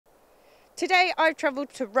Today I've travelled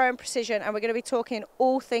to Rowan Precision and we're going to be talking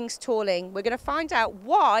all things tooling. We're going to find out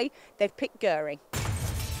why they've picked Guhring.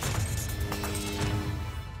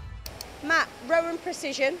 Matt, Rowan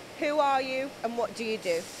Precision, who are you and what do you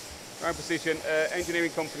do? Rowan Precision, engineering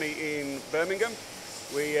company in Birmingham.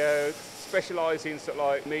 We specialise in sort of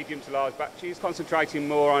like medium to large batches, concentrating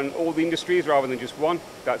more on all the industries rather than just one.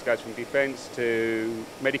 That goes from defence to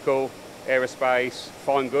medical, aerospace,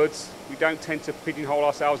 fine goods. We don't tend to pigeonhole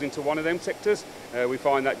ourselves into one of them sectors. We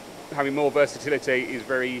find that having more versatility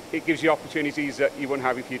it gives you opportunities that you wouldn't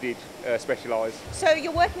have if you did specialise. So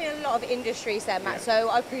you're working in a lot of industries there, Matt, Yeah. so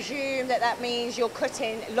I presume that means you're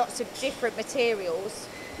cutting lots of different materials.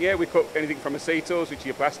 Yeah, we cut anything from acetals, which are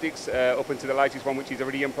your plastics, up into the latest one, which is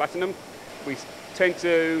iridium platinum. We tend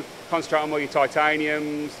to concentrate on more your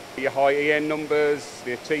titaniums, your high EN numbers,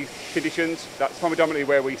 your teeth conditions. That's predominantly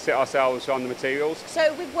where we set ourselves on the materials.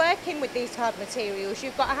 So with working with these type of materials,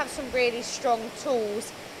 you've got to have some really strong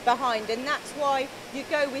tools behind, and that's why you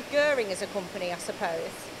go with Guhring as a company, I suppose.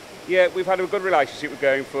 Yeah, we've had a good relationship with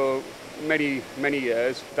Guhring for many, many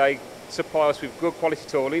years. They supply us with good quality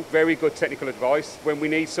tooling, very good technical advice. When we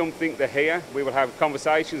need something, they're here. We will have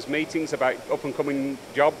conversations, meetings about up and coming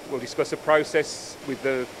job. We'll discuss a process with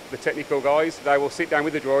the technical guys. They will sit down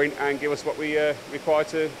with the drawing and give us what we require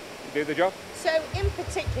to do the job. So in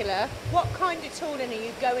particular, what kind of tooling are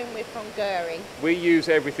you going with from Guhring? We use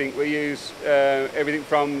everything. We use everything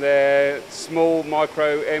from their small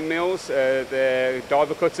micro end mills, their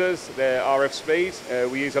diver cutters, their RF speeds.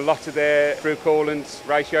 We use a lot of their through coolant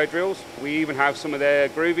ratio drills. We even have some of their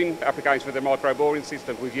grooving applications for their micro boring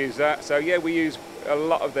system. We've used that. So yeah, we use a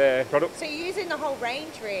lot of their products. So you're using the whole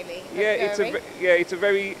range really? Yeah, it's a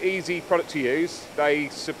very easy product to use. They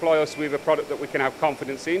supply us with a product that we can have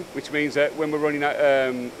confidence in, which means that when we're running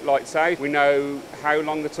at lights out, we know how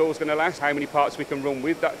long the tool's going to last, how many parts we can run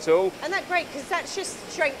with that tool. And that's great because that just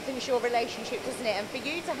strengthens your relationship, doesn't it? And for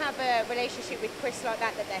you to have a relationship with Chris like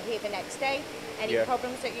that they're here the next day, any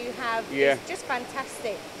problems that you have, is just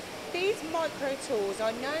fantastic. These micro tools,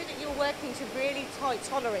 I know that you're working to really tight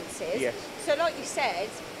tolerances. Yes. So like you said,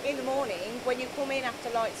 in the morning, when you come in after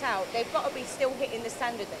lights out, they've got to be still hitting the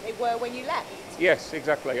standard that they were when you left. Yes,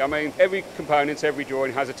 exactly. I mean, every component, every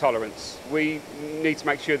drawing has a tolerance. We need to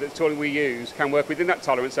make sure that the tooling we use can work within that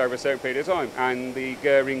tolerance over a certain period of time. And the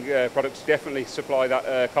Guhring products definitely supply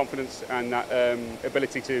that confidence and that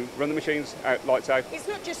ability to run the machines out, lights out. It's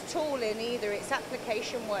not just tooling either, it's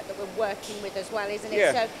application work that we're working with as well, isn't it?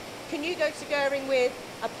 Yeah. So can you go to Guhring with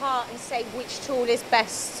a part and say which tool is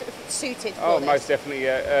best suited for this? Most definitely,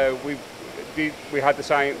 yeah. We had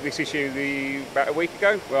this issue about a week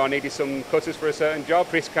ago where I needed some cutters for a certain job.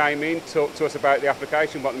 Chris came in, talked to us about the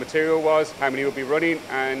application, what the material was, how many would be running,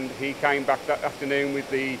 and he came back that afternoon with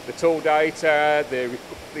the tool data,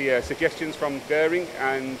 the suggestions from Guhring,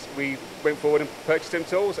 and we went forward and purchased them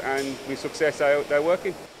tools, and with success they're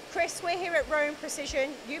working. Chris, we're here at Rowan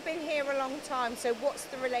Precision. You've been here a long time, so what's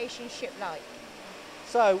the relationship like?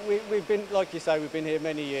 So we've been, like you say, we've been here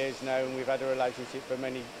many years now, and we've had a relationship for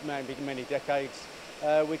many decades.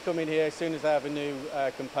 We come in here as soon as they have a new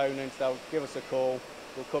component, they'll give us a call.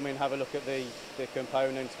 We'll come in, have a look at the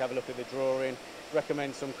components, have a look at the drawing,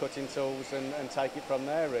 recommend some cutting tools, and take it from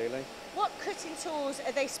there, really. What cutting tools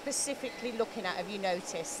are they specifically looking at, have you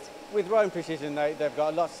noticed? With Rowan Precision, they've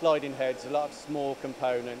got a lot of sliding heads, a lot of small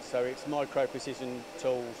components, so it's micro precision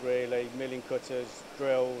tools, really, milling cutters,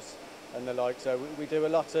 drills, and the like. So we do a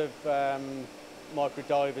lot of micro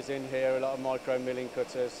divers in here, a lot of micro milling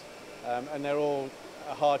cutters, and they're all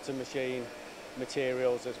hard to machine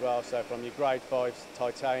materials as well. So from your grade 5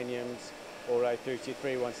 titaniums all the way through to your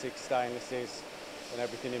 316 stainlesses and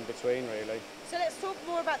everything in between, really. So let's talk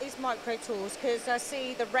more about these micro tools because I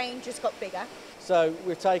see the range has got bigger. So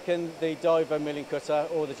we've taken the diver milling cutter,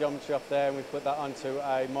 all the geometry off there, and we've put that onto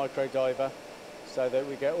a micro diver, so that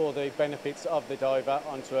we get all the benefits of the diver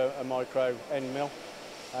onto a micro end mill.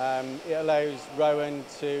 It allows Rowan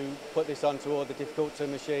to put this onto all the difficult to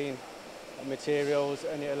machine materials,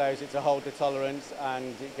 and it allows it to hold the tolerance,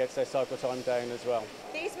 and it gets their cycle time down as well.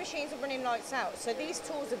 These machines are running lights out, so these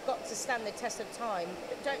tools have got to stand the test of time,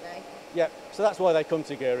 don't they? Yeah, so that's why they come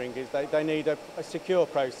to Guhring, is they need a secure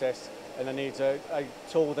process, and they need a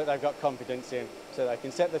tool that they've got confidence in, so they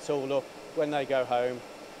can set the tool up when they go home,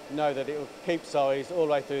 know that it will keep size all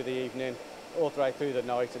the way through the evening, all the way through the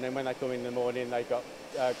night, and then when they come in the morning, they've got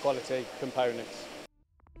quality components.